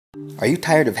Are you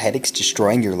tired of headaches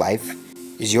destroying your life?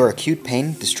 Is your acute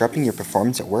pain disrupting your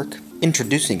performance at work?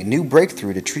 Introducing a new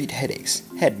breakthrough to treat headaches,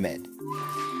 HeadMed.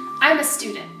 I'm a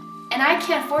student, and I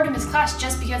can't afford to miss class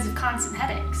just because of constant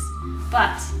headaches.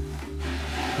 But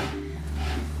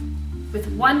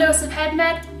with one dose of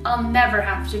HeadMed, I'll never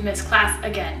have to miss class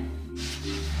again.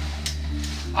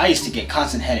 I used to get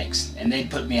constant headaches, and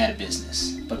they'd put me out of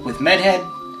business. But with MedHead,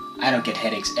 I don't get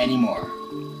headaches anymore.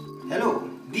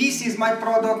 Hello, this is my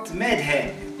product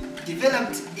MedHead,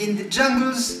 developed in the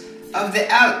jungles of the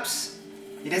Alps.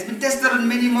 It has been tested on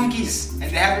many monkeys, and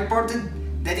they have reported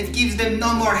that it gives them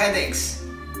no more headaches.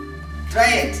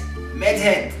 Try it,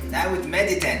 MedHead, now with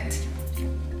Meditent.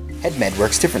 HeadMed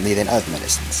works differently than other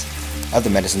medicines. Other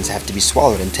medicines have to be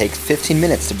swallowed and take 15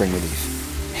 minutes to bring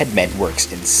relief. HeadMed works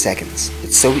in seconds.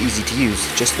 It's so easy to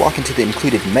use, just walk into the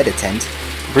included Meditent,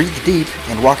 breathe deep,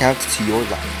 and walk out to your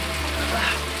life.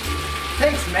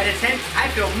 Thanks, Meditent. I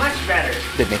feel much better.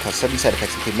 It may cause sudden side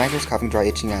effects include migraines, coughing, dry,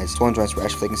 itching eyes, swollen joints,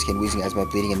 rash, flaking skin, wheezing, asthma,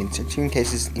 bleeding, and in extreme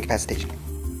cases, incapacitation.